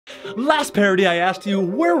Last parody I asked you,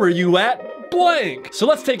 where were you at blank? So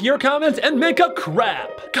let's take your comments and make a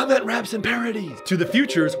crap. Comment raps and parodies. To the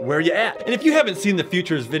futures, where you at? And if you haven't seen the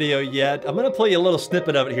futures video yet, I'm gonna play you a little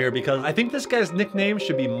snippet of it here because I think this guy's nickname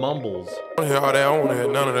should be Mumbles. I don't hear all that, I don't wanna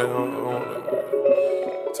hear none of that. I don't want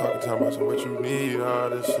that. Talking about what you need, all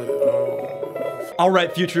this shit.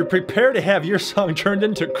 Alright, future, prepare to have your song turned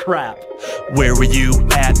into crap. Where were you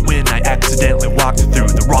at when I accidentally walked through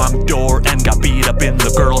the wrong door and got beat up in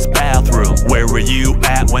the girls' bathroom? Where were you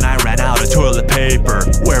at when I ran out of toilet paper?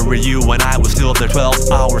 Where were you when I was still there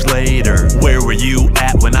 12 hours later? Where were you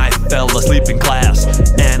at when I fell asleep in class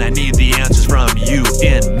and I need the answers from you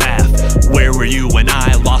in math? Where were you when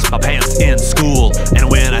I lost my pants in school and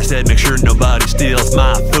when I said make sure nobody steals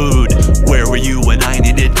my food? Where were you when I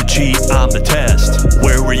needed to cheat on the test?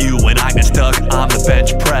 Where were you when I got stuck on the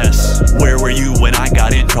bench press? Where were you when I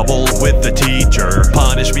got in trouble with the teacher?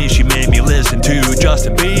 Punish me, she made me listen to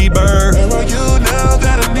Justin Bieber. Where are you now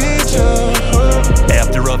that I need you?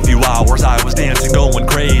 After a few hours I was dancing going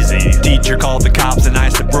crazy. Teacher called the cops and I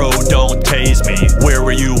said bro don't tase me. Where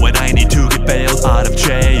were you when I need to get bailed out of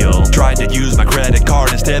jail? Tried to use my credit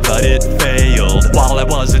card instead but it failed. While I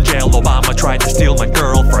was in jail Obama tried to steal my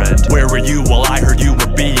girlfriend. Where were you while I heard you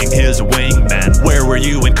were being his wingman? Where were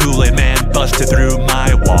you when Kool-Aid Man busted through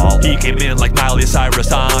my wall? He came in like Miley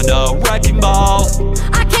Cyrus on a wrecking ball.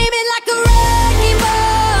 I came in like a wrecking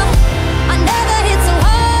ball. I never hit so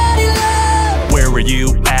hard in love. Where were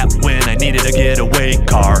you at when I needed a getaway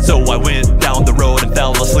car? So I went down the road and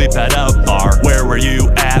fell asleep at a bar. Where were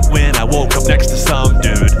you at when I woke up next to some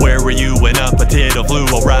dude? Where were you when a potato flew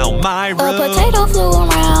around my room? A potato flew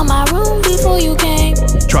around my room before you came.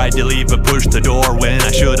 Tried to leave but pushed the door when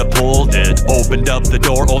I should've pulled it. Opened up the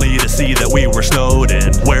door only to see that we were snowed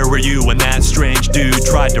in. Where were you when that strange dude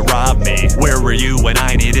tried to rob me? Where were you when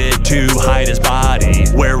I needed to hide his body?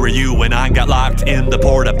 Where were you when I got locked in the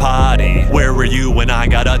porta potty? Where were you when I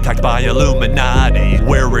got attacked by Illuminati?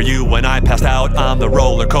 Where were you when I passed out on the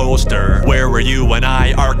roller coaster? Where were you when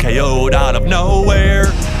I RKO'd out of nowhere?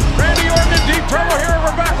 Randy Orton in deep trouble here.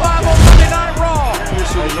 We're back live on Monday Night Raw.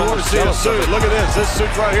 You want to see a suit? Look at this. This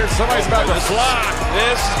suit right here. Somebody's about to fly.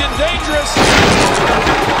 This is getting dangerous.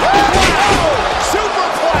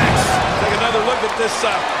 Superplex. Take another look at this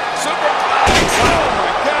superplex. Oh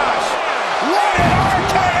my gosh. What an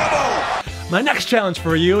RKO! My next challenge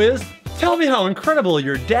for you is, tell me how incredible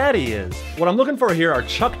your daddy is. What I'm looking for here are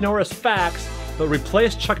Chuck Norris facts, but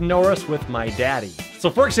replace Chuck Norris with my daddy. So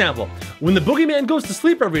for example, when the boogeyman goes to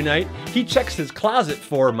sleep every night, he checks his closet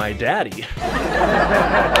for my daddy.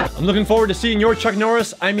 I'm looking forward to seeing your Chuck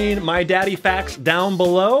Norris, my daddy facts down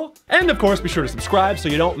below. And of course, be sure to subscribe so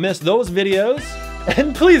you don't miss those videos.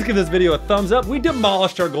 And please give this video a thumbs up. We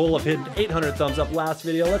demolished our goal of hitting 800 thumbs up last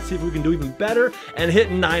video. Let's see if we can do even better and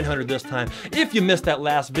hit 900 this time. If you missed that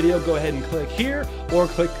last video, go ahead and click here or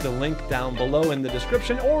click the link down below in the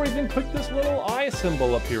description or even click this little eye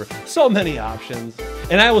symbol up here. So many options.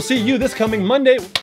 And I will see you this coming Monday.